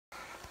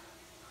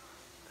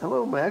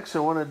Hello Max, I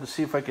wanted to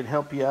see if I could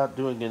help you out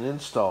doing an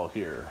install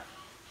here.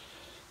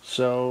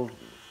 So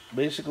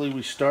basically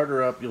we start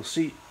her up, you'll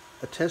see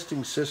a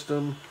testing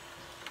system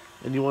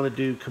and you want to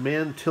do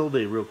Command tilde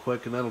real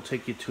quick and that'll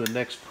take you to a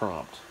next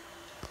prompt.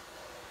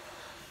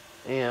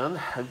 And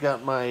I've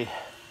got my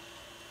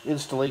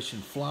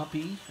installation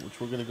floppy,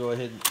 which we're going to go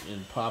ahead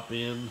and pop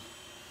in,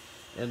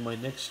 and my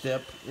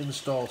NeXTstep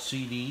install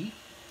CD.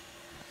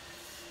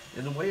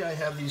 And the way I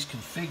have these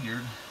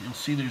configured, you'll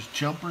see there's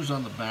jumpers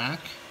on the back.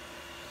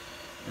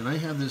 And I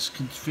have this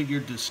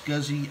configured to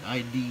SCSI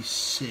ID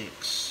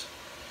 6.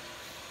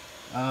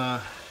 On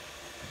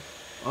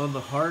the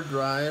hard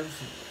drive,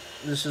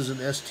 this is an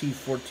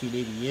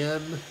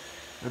ST1480N.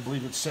 I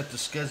believe it's set to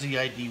SCSI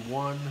ID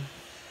 1.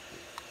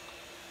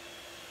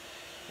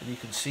 And you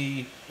can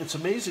see it's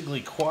amazingly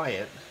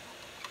quiet.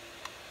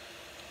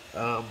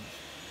 I've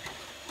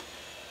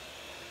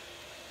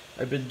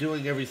been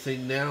doing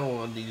everything now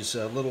on these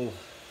little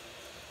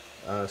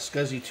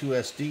SCSI 2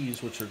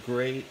 SDs, which are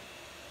great.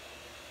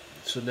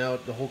 So now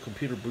the whole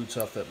computer boots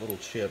off that little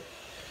chip.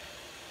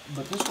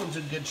 But this one's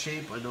in good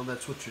shape. I know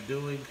that's what you're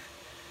doing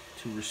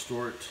to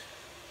restore it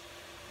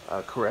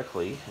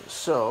correctly.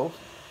 So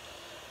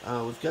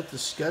we've got the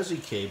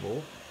SCSI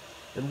cable.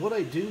 And what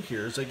I do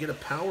here is I get a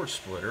power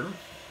splitter.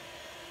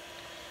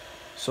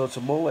 So it's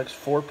a Molex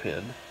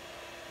 4-pin.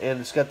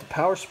 And it's got the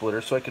power splitter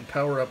so I can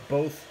power up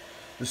both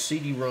the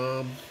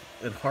CD-ROM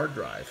and hard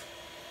drive.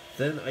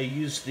 Then I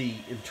use the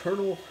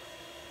internal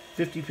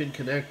 50-pin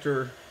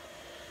connector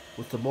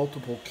with the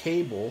multiple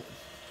cable,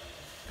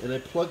 and I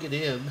plug it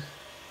in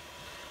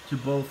to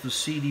both the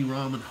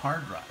CD-ROM and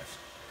hard drive.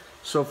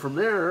 So from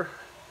there,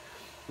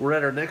 we're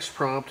at our next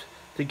prompt.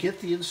 To get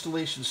the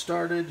installation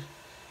started,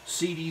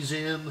 CD's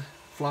in,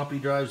 floppy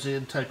drive's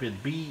in, type in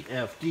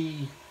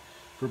BFD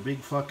for big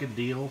fucking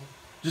deal.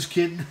 Just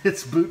kidding,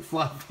 it's boot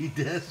floppy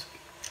disk.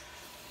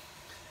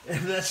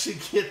 And that should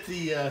get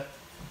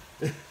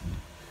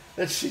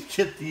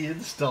the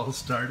install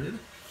started.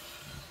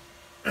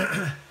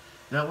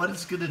 Now what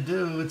it's going to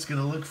do, it's going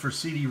to look for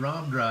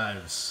CD-ROM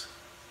drives.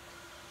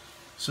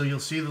 So you'll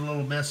see the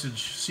little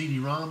message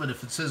CD-ROM, and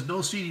if it says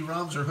no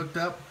CD-ROMs are hooked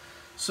up,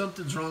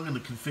 something's wrong in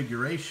the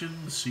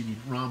configuration. The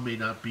CD-ROM may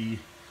not be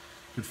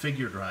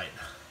configured right.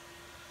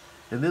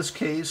 In this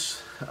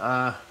case,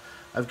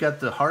 I've got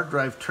the hard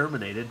drive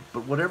terminated,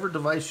 but whatever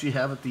device you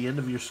have at the end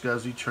of your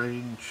SCSI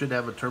train should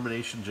have a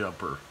termination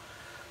jumper.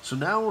 So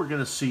now we're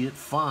going to see it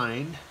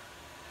find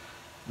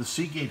the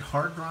Seagate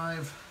hard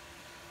drive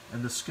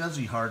and the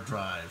SCSI hard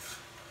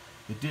drive.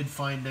 It did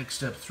find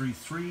NeXTstep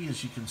 3.3,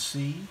 as you can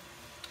see.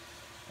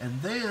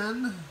 And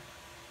then,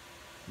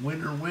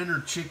 winner,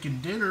 winner,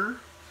 chicken dinner,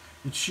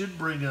 it should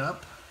bring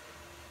up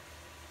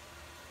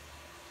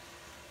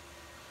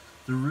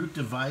the root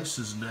device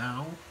is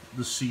now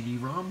the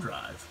CD-ROM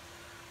drive,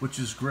 which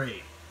is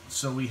great.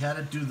 So we had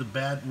it do the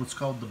what's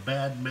called the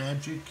bad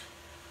magic,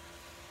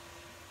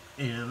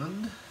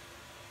 and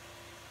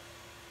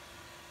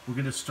we're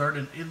going to start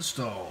an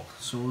install.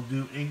 So we'll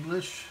do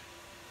English.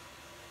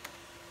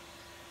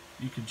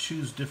 You can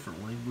choose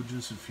different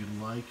languages if you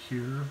like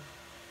here.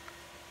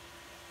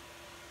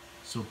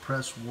 So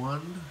press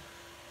 1,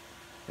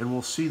 and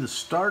we'll see the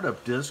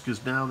startup disk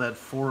is now that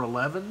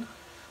 411.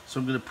 So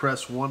I'm going to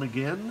press 1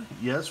 again.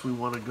 Yes, we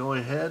want to go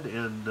ahead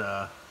and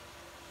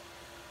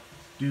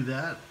do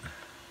that.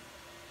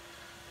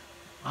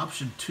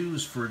 Option 2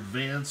 is for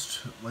advanced,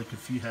 like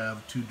if you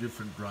have 2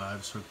 different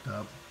drives hooked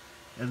up.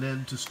 And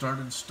then to start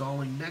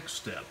installing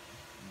NeXTstep.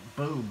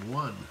 Boom,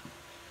 1.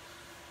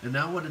 And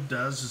now what it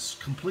does is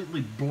completely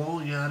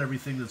blowing out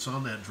everything that's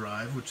on that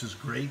drive, which is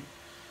great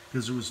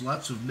because there was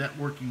lots of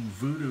networking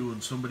voodoo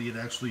and somebody had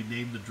actually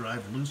named the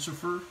drive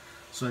Lucifer.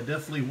 So I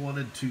definitely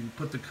wanted to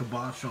put the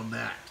kibosh on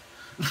that.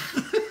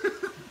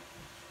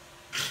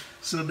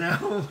 So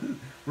now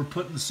we're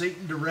putting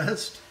Satan to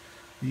rest.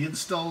 The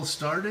install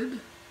started,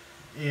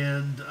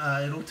 and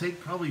it'll take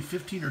probably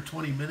 15 or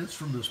 20 minutes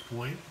from this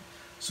point.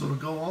 So it'll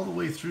go all the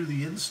way through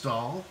the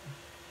install,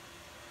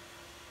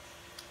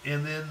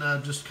 and then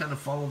just kind of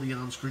follow the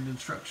on-screen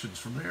instructions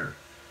from there.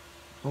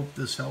 Hope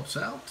this helps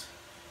out,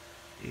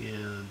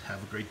 and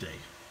have a great day.